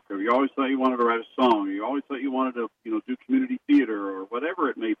write a book, or you always thought you wanted to write a song, or you always thought you wanted to, do community theater, or whatever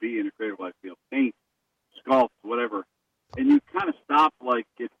it may be in a creative life, paint, sculpt, whatever, and you kind of stop like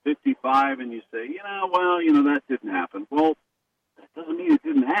at 55 and you say, that didn't happen. Well, that doesn't mean it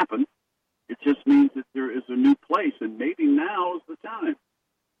didn't happen. It just means that there is a new place, and maybe now is the time.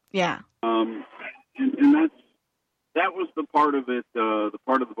 Yeah. And that was the part of it, the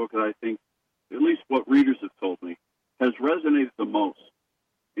part of the book that I think, at least what readers have told me, has resonated the most,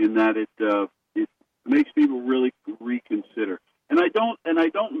 in that it makes people really reconsider. And I don't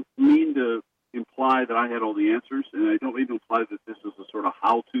mean to imply that I had all the answers, and I don't mean to imply that this is a sort of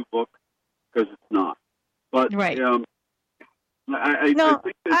how-to book, because it's not. But right. I think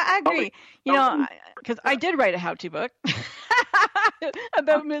I agree. Because I did write a how-to book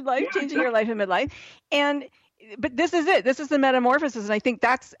about midlife, changing your life in midlife, but this is it. This is the metamorphosis, and I think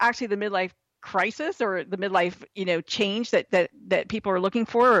that's actually the midlife crisis, or the midlife, change that people are looking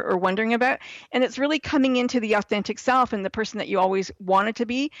for or wondering about. And it's really coming into the authentic self and the person that you always wanted to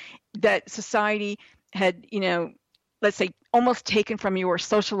be, that society had, let's say, almost taken from you, or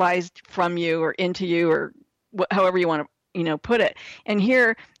socialized from you, or into you, or however you want to, put it. And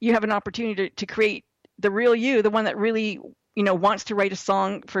here you have an opportunity to create the real you, the one that really, wants to write a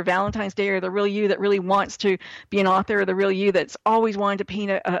song for Valentine's Day, or the real you that really wants to be an author, or the real you that's always wanted to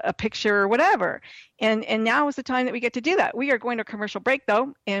paint a picture, or whatever. And now is the time that we get to do that. We are going to a commercial break,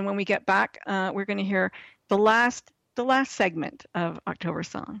 though, and when we get back, we're going to hear the last segment of October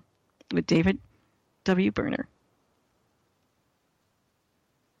Song with David W.Berner.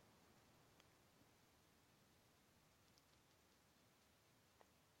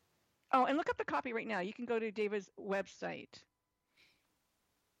 Oh, and look up the copy right now. You can go to David's website.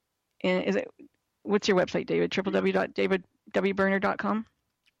 And what's your website, David? www.davidwberner.com?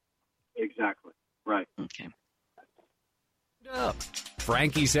 Exactly. Right. Okay. Up.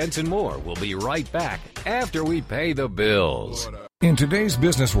 Frankie Sense and More will be right back after we pay the bills. In today's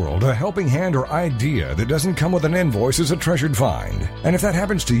business world, a helping hand or idea that doesn't come with an invoice is a treasured find. And if that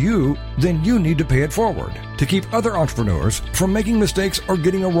happens to you, then you need to pay it forward to keep other entrepreneurs from making mistakes or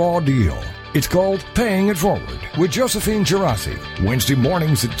getting a raw deal. It's called Paying It Forward with Josephine Girassi, Wednesday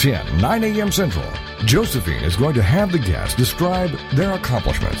mornings at 9 a.m. Central. Josephine is going to have the guests describe their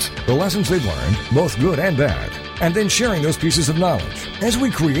accomplishments, the lessons they've learned, both good and bad, and then sharing those pieces of knowledge as we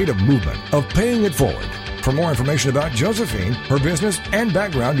create a movement of paying it forward. For more information about Josephine, her business, and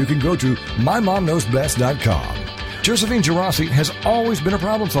background, you can go to mymomknowsbest.com. Josephine Girassi has always been a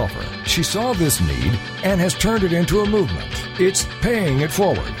problem solver. She saw this need and has turned it into a movement. It's Paying It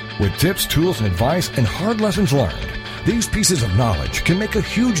Forward with tips, tools, and advice, and hard lessons learned. These pieces of knowledge can make a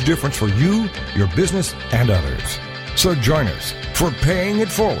huge difference for you, your business, and others. So join us for Paying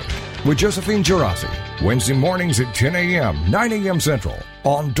It Forward with Josephine Girassi, Wednesday mornings at 10 a.m., 9 a.m. Central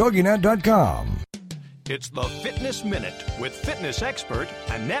on TogiNet.com. It's the Fitness Minute with fitness expert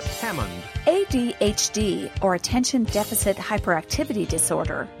Annette Hammond. ADHD, or Attention Deficit Hyperactivity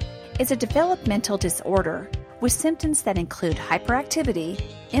Disorder, is a developmental disorder with symptoms that include hyperactivity,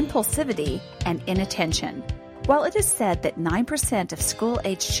 impulsivity, and inattention. While it is said that 9% of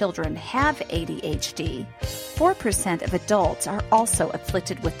school-age children have ADHD, 4% of adults are also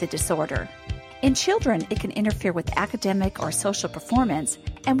afflicted with the disorder. In children, it can interfere with academic or social performance,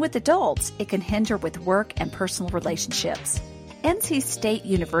 and with adults, it can hinder with work and personal relationships. NC State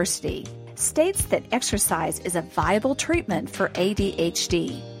University states that exercise is a viable treatment for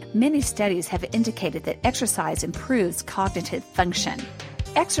ADHD. Many studies have indicated that exercise improves cognitive function.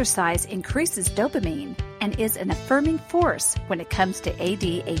 Exercise increases dopamine and is an affirming force when it comes to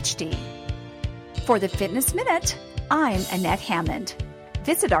ADHD. For the Fitness Minute, I'm Annette Hammond.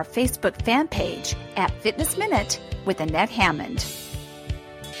 Visit our Facebook fan page at Fitness Minute with Annette Hammond.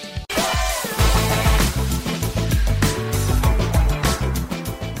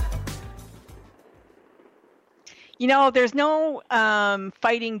 There's no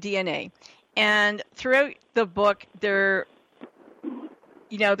fighting DNA. And throughout the book, there's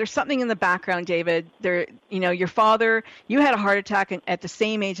something in the background, David. Your father, you had a heart attack at the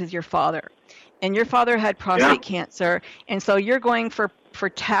same age as your father. And your father had prostate cancer. And so you're going for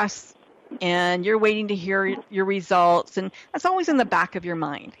tests, and you're waiting to hear your results. And that's always in the back of your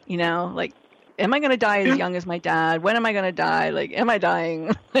mind, am I going to die as young as my dad? When am I going to die? Like, am I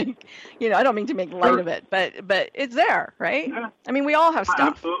dying? Like, I don't mean to make light of it, but it's there, right? Yeah. I mean, we all have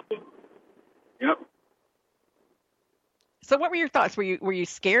stuff. Absolutely. Yep. So what were your thoughts? Were you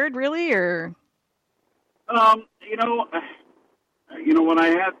scared really, or? When I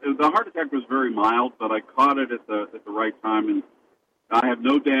had the heart attack was very mild, but I caught it at the right time, and I have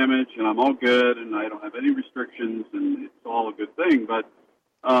no damage, and I'm all good, and I don't have any restrictions, and it's all a good thing. But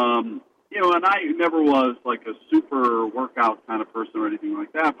and I never was like a super workout kind of person or anything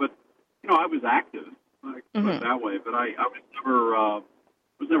like that. But I was active, I put it that way. But I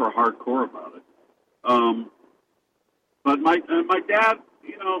was never hardcore about it. But my dad,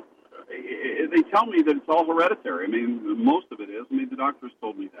 they tell me that it's all hereditary. I mean, most of it is. I mean, the doctors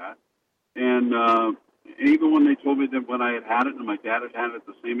told me that. And even when they told me that when I had it and my dad had it at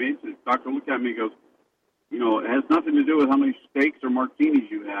the same age, the doctor looked at me and goes, it has nothing to do with how many steaks or martinis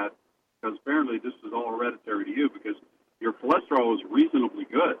you had, because apparently this is all hereditary to you because your cholesterol was reasonably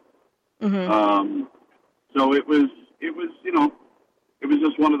good. So it was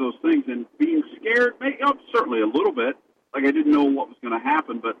just one of those things. And being scared, certainly a little bit, like I didn't know what was going to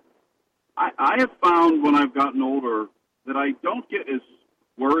happen, but I have found when I've gotten older that I don't get as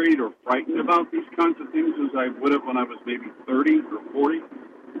worried or frightened about these kinds of things as I would have when I was maybe 30 or 40.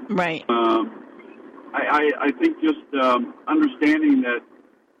 Right. I think just understanding that,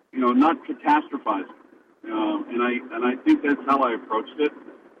 not catastrophizing. And I think that's how I approached it.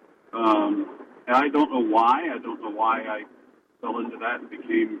 And I don't know why. I don't know why I fell into that and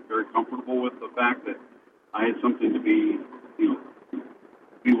became very comfortable with the fact that I had something to be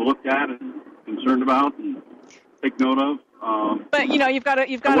looked at and concerned about and take note of. But you've got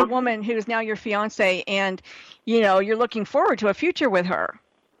a woman who's now your fiance, and you're looking forward to a future with her.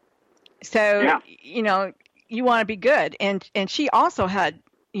 So you want to be good, and she also had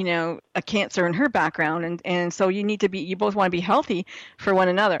a cancer in her background, and so you both want to be healthy for one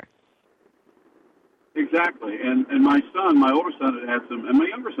another. Exactly, and my older son had some, and my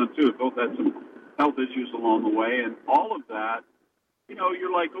younger son too, both had some health issues along the way, and all of that.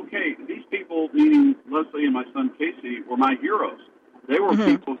 You're like, okay, these people, meaning Leslie and my son Casey, were my heroes. They were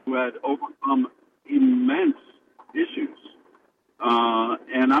people who had overcome immense issues.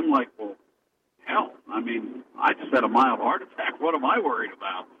 And I'm like, well, hell, I mean, I just had a mild heart attack. What am I worried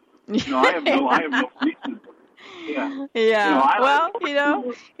about? I have no reason. Yeah.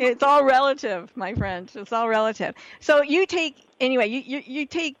 It's all relative, my friend. It's all relative. So you take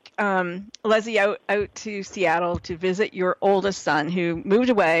Leslie out to Seattle to visit your oldest son who moved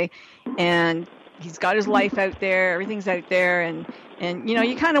away, and he's got his life out there. Everything's out there, and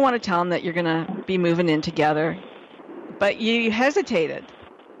you kind of want to tell him that you're going to be moving in together, but you hesitated.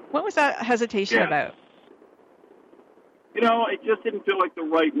 What was that hesitation about? It just didn't feel like the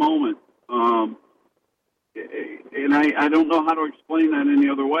right moment. And I don't know how to explain that any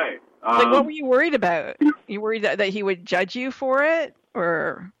other way. What were you worried about? You worried that he would judge you for it,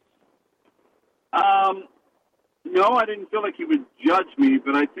 or? No, I didn't feel like he would judge me,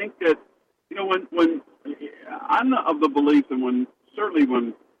 but I think that, when I'm of the belief that when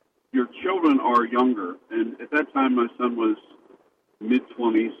your children are younger, and at that time my son was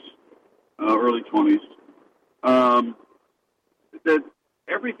mid-20s, early 20s, that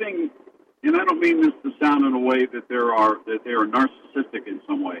everything. And I don't mean this to sound in a way that they are narcissistic in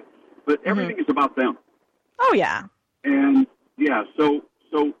some way, but everything is about them. Oh yeah. And so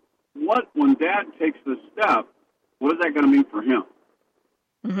when Dad takes this step, what is that going to mean for him?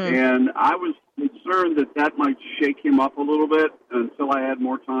 And I was concerned that might shake him up a little bit until I had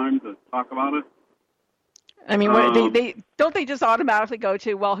more time to talk about it. I mean, they don't they just automatically go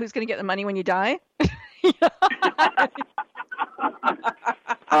to, well, who's going to get the money when you die?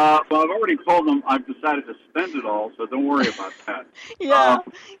 Well, I've already told them I've decided to spend it all, so don't worry about that.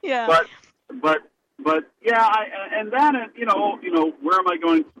 But and then where am I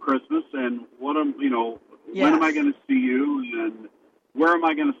going for Christmas, and when am I going to see you, and where am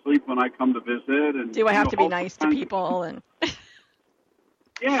I going to sleep when I come to visit, and do I have to be nice to people, and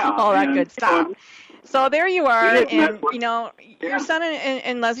all that good stuff. So there you are, and your son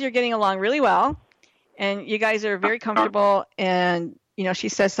and Leslie are getting along really well, and you guys are very comfortable, and she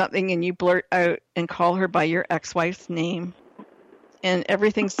says something and you blurt out and call her by your ex-wife's name, and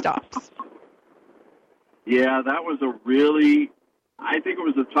everything stops. Yeah, that was I think it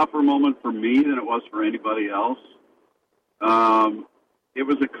was a tougher moment for me than it was for anybody else. It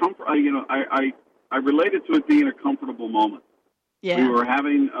was a comfort, I related to it being a comfortable moment. Yeah. We were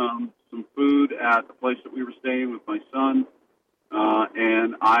having some food at the place that we were staying with my son,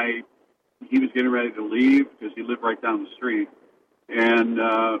 and he was getting ready to leave because he lived right down the street. And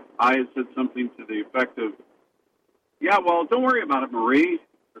I had said something to the effect of, yeah, well, don't worry about it, Marie,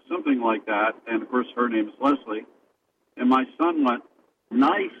 or something like that. And, of course, her name is Leslie. And my son went,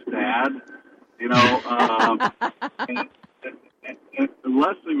 nice, Dad. You know, and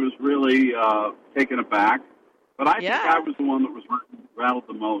Leslie was really taken aback. But I think I was the one that was rattled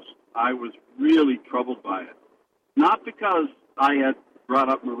the most. I was really troubled by it. Not because I had brought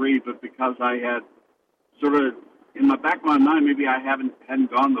up Marie, but because I had sort of, in the back of my mind, maybe I hadn't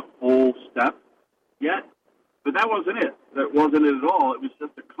gone the full step yet. But that wasn't it. That wasn't it at all. It was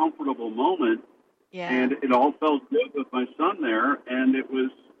just a comfortable moment. Yeah. And it all felt good with my son there, and it was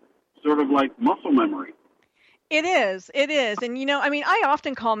sort of like muscle memory. It is. And, you know, I mean, I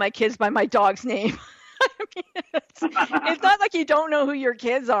often call my kids by my dog's name. I mean, it's not like you don't know who your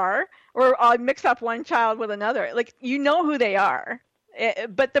kids are, or mix up one child with another. Like, you know who they are.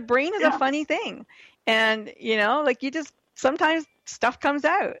 But the brain is a funny thing. And, you know, like, you just, sometimes stuff comes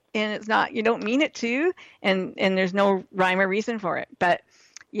out, and it's not, you don't mean it to, and there's no rhyme or reason for it. But,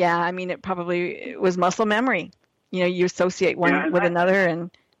 yeah, I mean, it was muscle memory. You know, you associate one with another,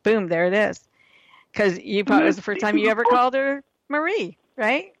 and boom, there it is. Because you probably, it was the first time you ever called her Marie,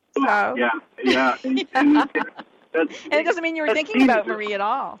 right? So. Yeah. And it doesn't mean you were thinking about Marie at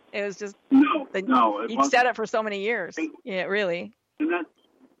all. It was just you'd said it for so many years. Yeah, really. And that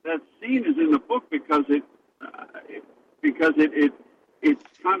scene is in the book because it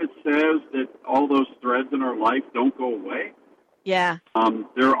kind of says that all those threads in our life don't go away. Yeah.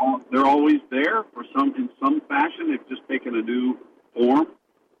 They're always there in some fashion. They've just taken a new form,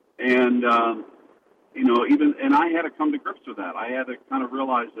 and you know, and I had to come to grips with that. I had to kind of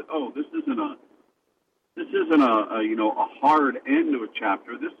realize that this isn't a you know, a hard end to a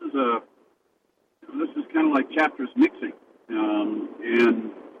chapter. This is kind of like chapters mixing,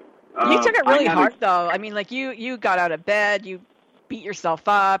 and you took it really hard though. I mean, like you got out of bed, you beat yourself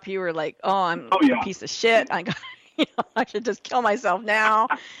up. You were like, I'm a piece of shit. I should just kill myself now.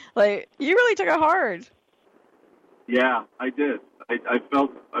 Like, you really took it hard. Yeah, I did. I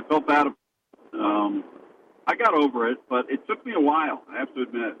felt bad. I got over it, but it took me a while. I have to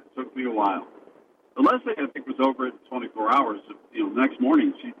admit, it took me a while. But Leslie, I think, was over it in 24 hours. You know, next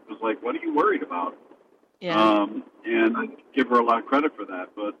morning she was like, "What are you worried about?" Yeah. And I give her a lot of credit for that.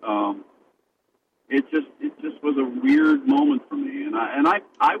 But it just was a weird moment for me, and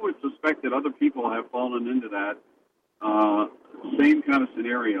I would suspect that other people have fallen into that same kind of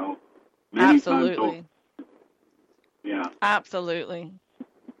scenario many times over. Yeah. Absolutely.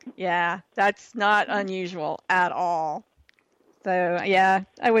 Yeah, that's not unusual at all. So, yeah,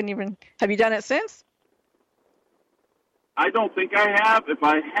 I wouldn't even... Have you done it since? I don't think I have. If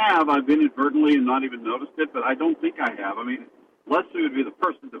I have, I've inadvertently and not even noticed it, but I don't think I have. I mean, Leslie would be the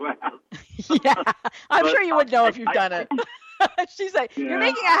person to ask. Yeah, I'm sure you would know if you've done it. She's like, you're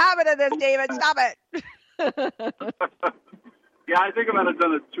making a habit of this, David. Stop it. Yeah, I think if I'd have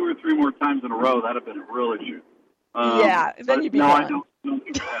done it 2 or 3 more times in a row, that'd have been a real issue. Then you'd be I done. don't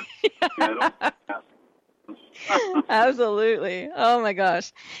think I have. Absolutely. Oh my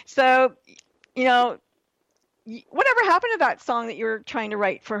gosh. So, you know, whatever happened to that song that you were trying to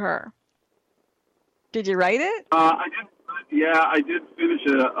write for her? Did you write it? I did. Yeah, I did finish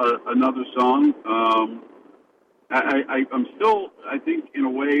another song. I'm still, I think, in a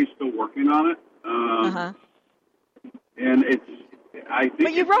way, still working on it. And I think.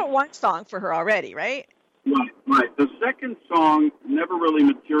 But you wrote one song for her already, right? Right. The second song never really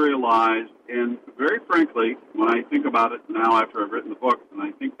materialized, and very frankly, when I think about it now after I've written the book, and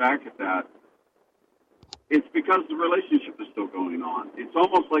I think back at that, it's because the relationship is still going on. It's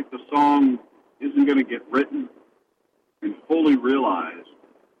almost like the song isn't going to get written and fully realized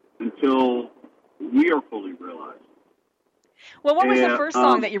until we are fully realized. Well, what was the first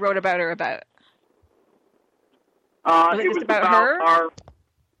song that you wrote about her about? It was about her?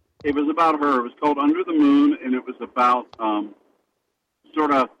 It was about her. It was called Under the Moon, and it was about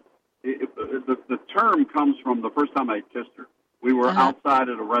the term comes from the first time I kissed her. We were outside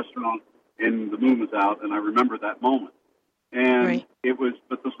at a restaurant, and the moon was out, and I remember that moment. And it was,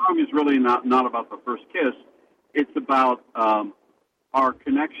 but the song is really not about the first kiss. It's about our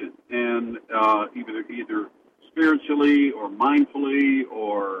connection, and either spiritually or mindfully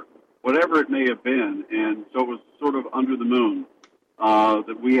or whatever it may have been. And so it was sort of under the moon.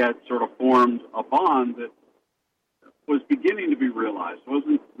 That we had sort of formed a bond that was beginning to be realized.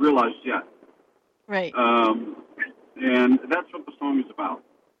 Wasn't realized yet. Right. And that's what the song is about.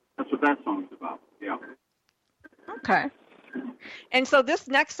 That's what that song is about. Yeah. Okay. And so this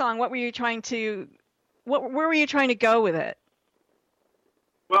next song, where were you trying to go with it?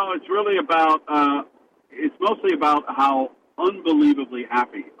 Well, it's really about, it's mostly about how unbelievably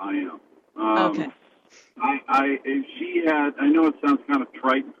happy I am. Okay. She had, I know it sounds kind of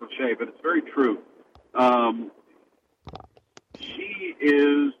trite and cliche, but it's very true. She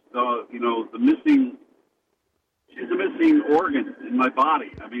is she's a missing organ in my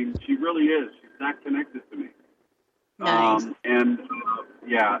body. I mean, she really is. She's that connected to me. Nice. And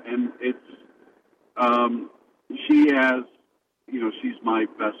it's, she has, she's my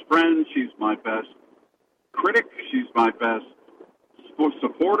best friend. She's my best critic. She's my best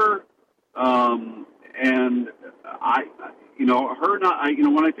supporter. And her not,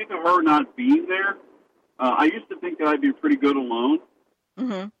 when I think of her not being there, I used to think that I'd be pretty good alone.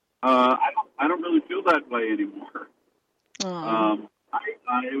 Mm-hmm. I don't really feel that way anymore.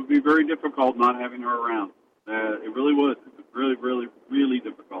 It would be very difficult not having her around. It really would. It's really, really, really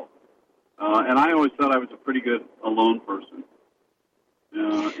difficult. And I always thought I was a pretty good alone person.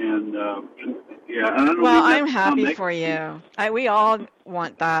 And I don't well, I'm happy for you. We all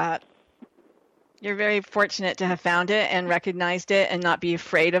want that. You're very fortunate to have found it and recognized it and not be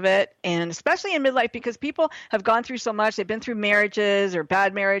afraid of it. And especially in midlife, because people have gone through so much. They've been through marriages or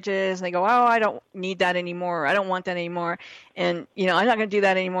bad marriages, and they go, oh, I don't need that anymore. Or, I don't want that anymore. And, I'm not going to do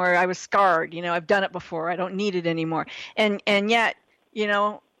that anymore. I was scarred. I've done it before. I don't need it anymore. And yet,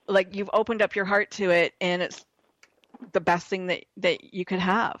 like you've opened up your heart to it, and it's the best thing that you could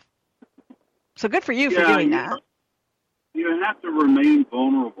have. So good for you for doing that. You have to remain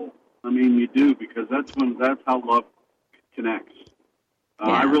vulnerable. I mean, you do, because that's how love connects.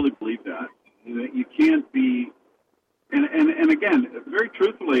 I really believe that. You can't be, and again, very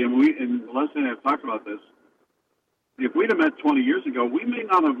truthfully, and Leslie and I have talked about this. If we'd have met 20 years ago, we may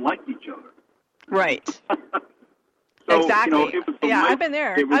not have liked each other. Right. So, exactly. I've been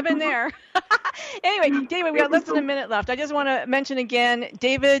there. Anyway, David, we got less than a minute left. I just want to mention again,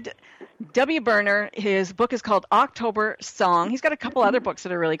 David W.Berner, his book is called October Song. He's got a couple other books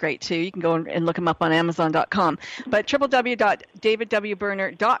that are really great, too. You can go and look him up on Amazon.com. But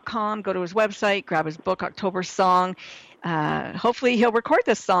www.davidwberner.com. Go to his website, grab his book, October Song. Hopefully he'll record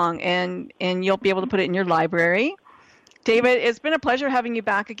this song, and you'll be able to put it in your library. David, it's been a pleasure having you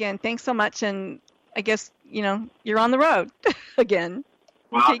back again. Thanks so much, and I guess, you're on the road again.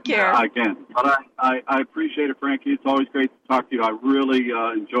 Well, take care. Yeah, again. But I appreciate it, Frankie. It's always great to talk to you. I really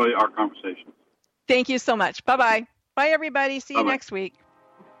enjoy our conversation. Thank you so much. Bye-bye. Bye, everybody. See you next week.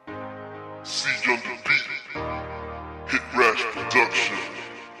 See you on the beat. Hit Rash Production.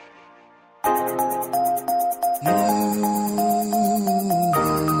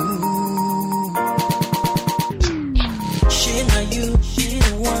 Shit, now you